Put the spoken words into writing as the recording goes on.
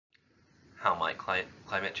How might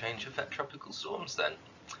climate change affect tropical storms then?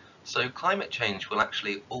 So climate change will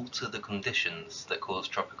actually alter the conditions that cause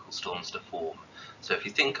tropical storms to form. So if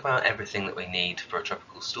you think about everything that we need for a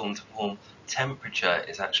tropical storm to form, temperature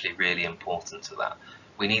is actually really important to that.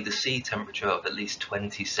 We need the sea temperature of at least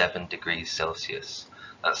 27 degrees Celsius.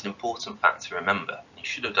 That's an important fact to remember. You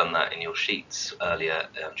should have done that in your sheets earlier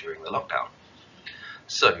during the lockdown.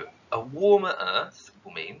 So a warmer Earth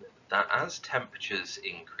will mean that as temperatures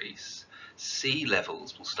increase, sea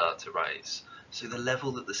levels will start to rise. So the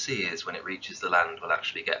level that the sea is when it reaches the land will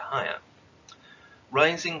actually get higher.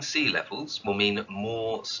 Rising sea levels will mean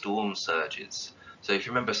more storm surges. So if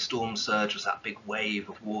you remember, storm surge was that big wave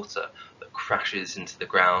of water that crashes into the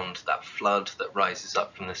ground, that flood that rises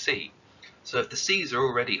up from the sea. So if the seas are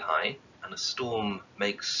already high and a storm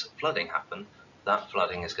makes flooding happen, that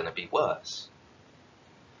flooding is going to be worse.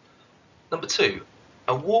 Number 2,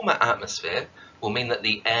 a warmer atmosphere will mean that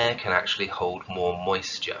the air can actually hold more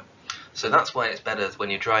moisture. So that's why it's better when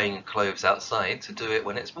you're drying your clothes outside to do it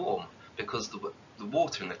when it's warm, because the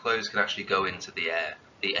water in the clothes can actually go into the air.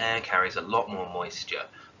 The air carries a lot more moisture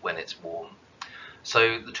when it's warm.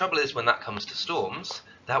 So the trouble is, when that comes to storms,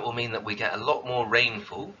 that will mean that we get a lot more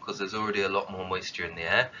rainfall because there's already a lot more moisture in the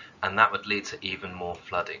air, and that would lead to even more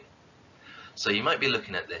flooding. So you might be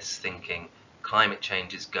looking at this thinking, climate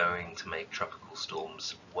change is going to make tropical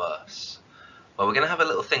storms worse. Well, we're going to have a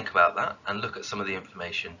little think about that and look at some of the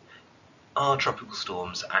information. Are tropical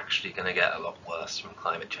storms actually going to get a lot worse from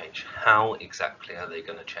climate change? How exactly are they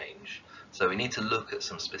going to change? So we need to look at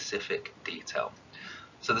some specific detail.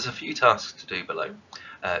 So there's a few tasks to do below.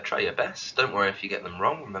 Try your best. Don't worry if you get them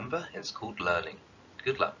wrong. Remember, it's called learning.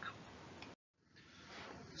 Good luck.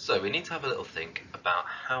 So we need to have a little think about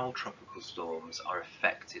how tropical storms are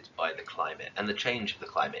affected by the climate and the change of the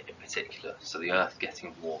climate in particular, so the Earth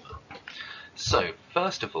getting warmer. So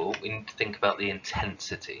first of all, we need to think about the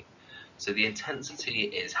intensity. So the intensity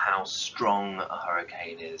is how strong a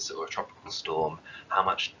hurricane is or a tropical storm, how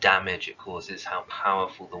much damage it causes, how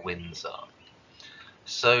powerful the winds are.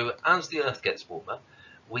 So as the Earth gets warmer,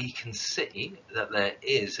 we can see that there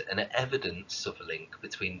is an evidence of a link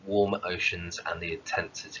between warmer oceans and the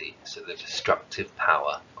intensity, so the destructive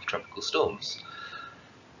power of tropical storms.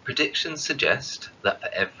 Predictions suggest that for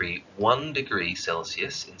every 1 degree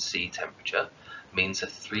Celsius in sea temperature means a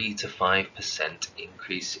 3 to 5%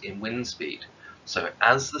 increase in wind speed. So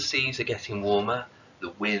as the seas are getting warmer,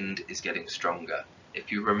 the wind is getting stronger.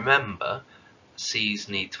 If you remember, seas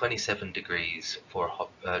need 27 degrees for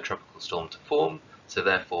a tropical storm to form, so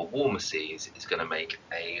therefore warmer seas is going to make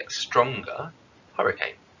a stronger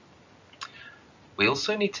hurricane. We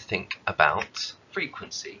also need to think about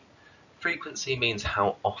frequency. Frequency means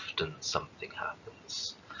how often something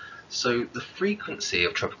happens. So the frequency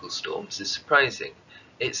of tropical storms is surprising.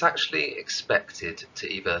 It's actually expected to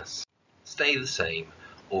either stay the same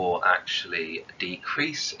or actually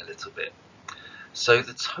decrease a little bit. So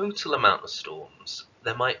the total amount of storms,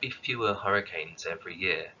 there might be fewer hurricanes every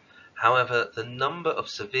year. However, the number of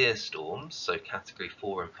severe storms, so category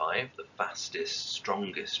 4 and 5, the fastest,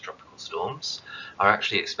 strongest tropical storms, are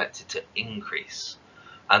actually expected to increase.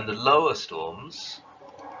 And the lower storms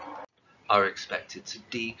are expected to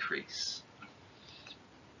decrease.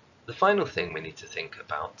 The final thing we need to think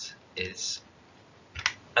about is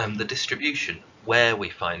the distribution, where we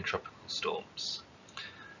find tropical storms.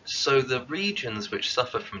 So the regions which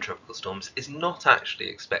suffer from tropical storms is not actually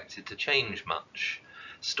expected to change much.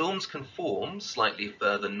 Storms can form slightly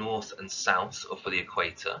further north and south of the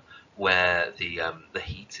equator, where the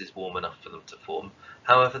heat is warm enough for them to form.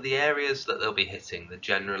 However, the areas that they'll be hitting, the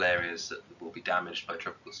general areas that will be damaged by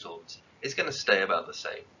tropical storms, is going to stay about the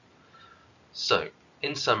same. So,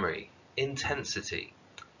 in summary, intensity.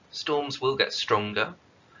 Storms will get stronger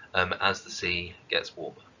as the sea gets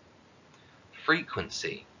warmer.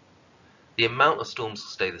 Frequency. The amount of storms will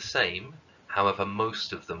stay the same, however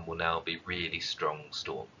most of them will now be really strong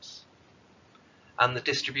storms. And the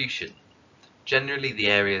distribution. Generally the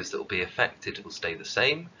areas that will be affected will stay the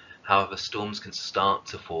same, however storms can start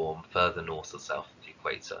to form further north or south of the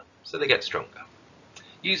equator, so they get stronger.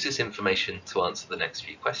 Use this information to answer the next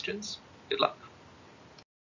few questions. Good luck.